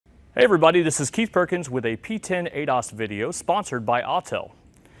Hey everybody, this is Keith Perkins with a P10 ADAS video sponsored by Autel.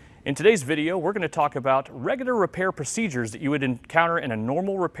 In today's video, we're going to talk about regular repair procedures that you would encounter in a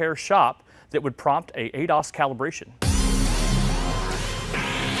normal repair shop that would prompt a ADAS calibration.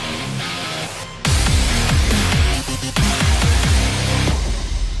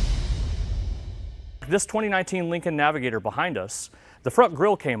 This 2019 Lincoln Navigator behind us, the front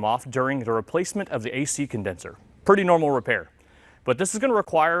grille came off during the replacement of the AC condenser. Pretty normal repair. But this is going to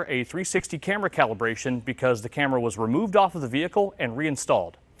require a 360 camera calibration because the camera was removed off of the vehicle and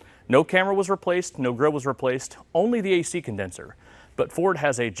reinstalled. No camera was replaced, no grille was replaced, only the AC condenser. But Ford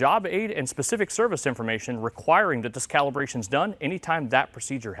has a job aid and specific service information requiring that this calibration is done anytime that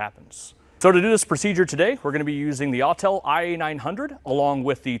procedure happens. So to do this procedure today, we're going to be using the Autel IA900 along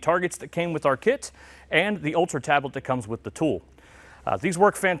with the targets that came with our kit and the Ultra tablet that comes with the tool. These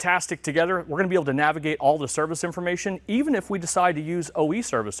work fantastic together. We're going to be able to navigate all the service information, even if we decide to use OE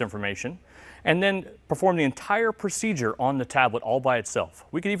service information, and then perform the entire procedure on the tablet all by itself.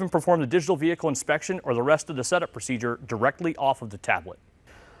 We could even perform the digital vehicle inspection or the rest of the setup procedure directly off of the tablet.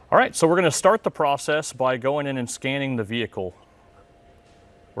 All right, so we're going to start the process by going in and scanning the vehicle.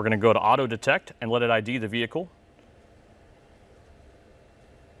 We're going to go to Auto Detect and let it ID the vehicle.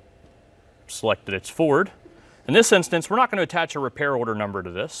 Select that it's Ford. In this instance, we're not going to attach a repair order number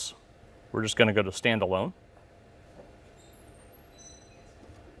to this. We're just going to go to standalone.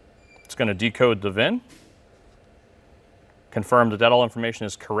 It's going to decode the VIN, confirm that all information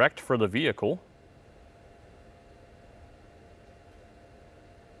is correct for the vehicle.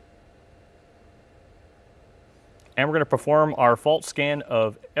 And we're going to perform our fault scan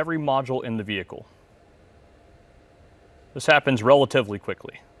of every module in the vehicle. This happens relatively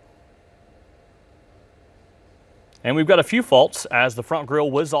quickly. And we've got a few faults as the front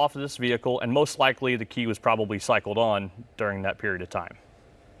grille was off of this vehicle and most likely the key was probably cycled on during that period of time.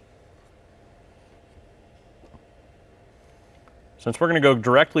 Since we're going to go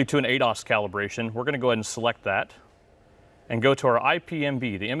directly to an ADAS calibration, we're going to go ahead and select that and go to our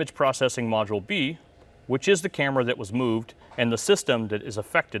IPMB, the Image Processing Module B, which is the camera that was moved and the system that is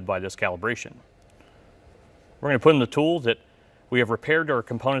affected by this calibration. We're going to put in the tool that we have repaired our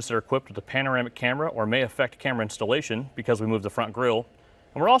components that are equipped with a panoramic camera or may affect camera installation because we moved the front grille.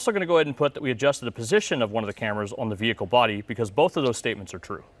 And we're also going to go ahead and put that we adjusted the position of one of the cameras on the vehicle body because both of those statements are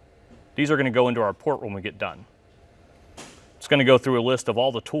true. These are going to go into our report when we get done. It's going to go through a list of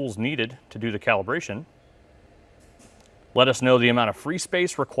all the tools needed to do the calibration. Let us know the amount of free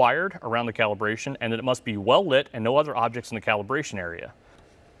space required around the calibration and that it must be well lit and no other objects in the calibration area.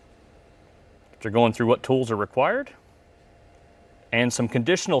 After going through what tools are required, and some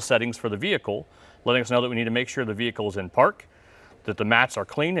conditional settings for the vehicle, letting us know that we need to make sure the vehicle is in park, that the mats are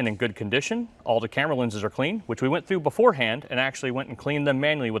clean and in good condition, all the camera lenses are clean, which we went through beforehand and actually went and cleaned them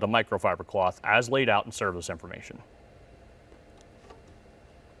manually with a microfiber cloth as laid out in service information.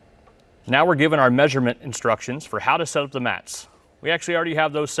 Now we're given our measurement instructions for how to set up the mats. We actually already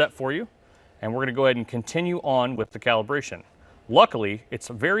have those set for you, and we're going to go ahead and continue on with the calibration. Luckily, it's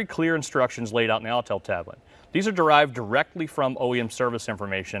very clear instructions laid out in the Autel tablet. These are derived directly from OEM service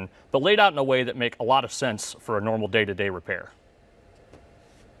information, but laid out in a way that make a lot of sense for a normal day-to-day repair.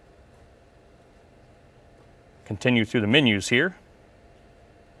 Continue through the menus here.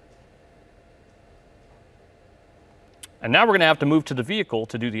 And now we're going to have to move to the vehicle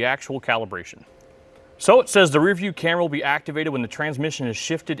to do the actual calibration. So it says the rear view camera will be activated when the transmission is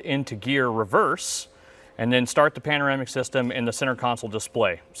shifted into gear reverse, and then start the panoramic system in the center console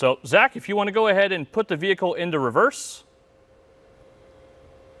display. So Zach, if you want to go ahead and put the vehicle into reverse.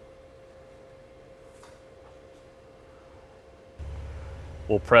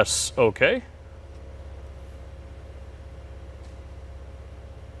 We'll press OK. And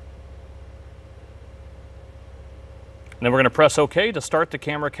then we're going to press OK to start the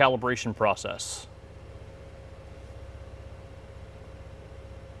camera calibration process.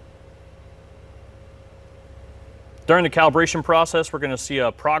 During the calibration process, we're going to see a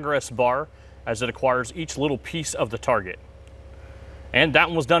progress bar as it acquires each little piece of the target. And that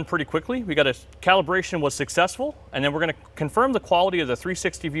one was done pretty quickly. We got a calibration was successful, and then we're going to confirm the quality of the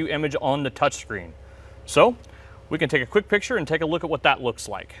 360 view image on the touchscreen. So we can take a quick picture and take a look at what that looks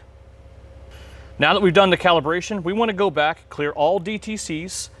like. Now that we've done the calibration, we want to go back, clear all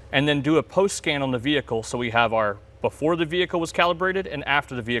DTCs, and then do a post scan on the vehicle so we have our before the vehicle was calibrated and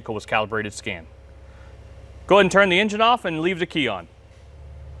after the vehicle was calibrated scan. Go ahead and turn the engine off and leave the key on.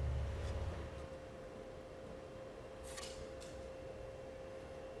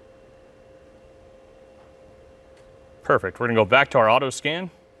 Perfect. We're going to go back to our auto scan.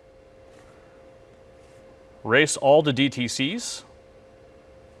 Erase all the DTCs.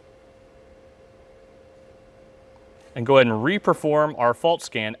 and go ahead and re-perform our fault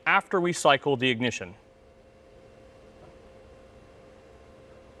scan after we cycle the ignition.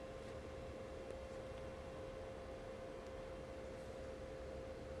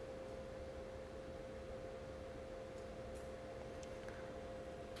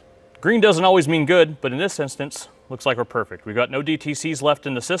 Green doesn't always mean good, but in this instance, looks like we're perfect. We've got no DTCs left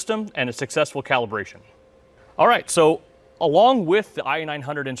in the system and a successful calibration. All right, so along with the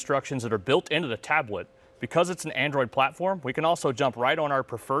IA900 instructions that are built into the tablet, because it's an Android platform, we can also jump right on our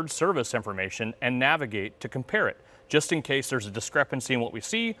preferred service information and navigate to compare it, just in case there's a discrepancy in what we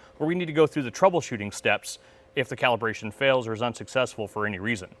see, or we need to go through the troubleshooting steps if the calibration fails or is unsuccessful for any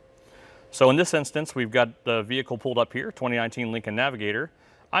reason. So in this instance, we've got the vehicle pulled up here, 2019 Lincoln Navigator.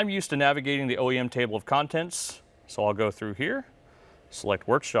 I'm used to navigating the OEM table of contents, so I'll go through here, select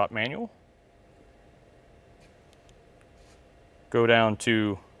Workshop Manual, go down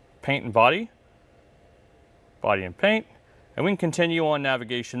to Paint and Body, Body and Paint, and we can continue on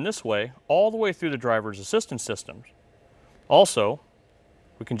navigation this way, all the way through the driver's assistance systems. Also,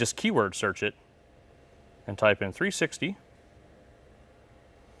 we can just keyword search it and type in 360.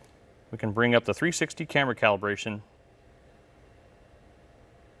 We can bring up the 360 camera calibration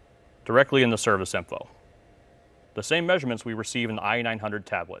directly in the service info. The same measurements we receive in the IA900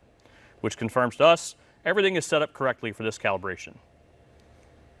 tablet, which confirms to us everything is set up correctly for this calibration.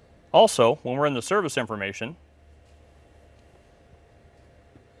 Also, when we're in the service information,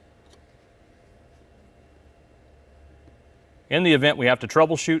 in the event we have to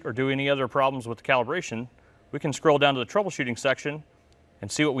troubleshoot or do any other problems with the calibration, we can scroll down to the troubleshooting section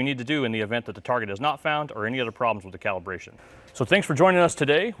and see what we need to do in the event that the target is not found or any other problems with the calibration. So thanks for joining us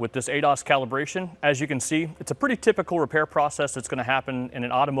today with this ADAS calibration. As you can see, it's a pretty typical repair process that's going to happen in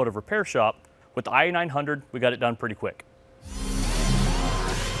an automotive repair shop. With the IA900, we got it done pretty quick.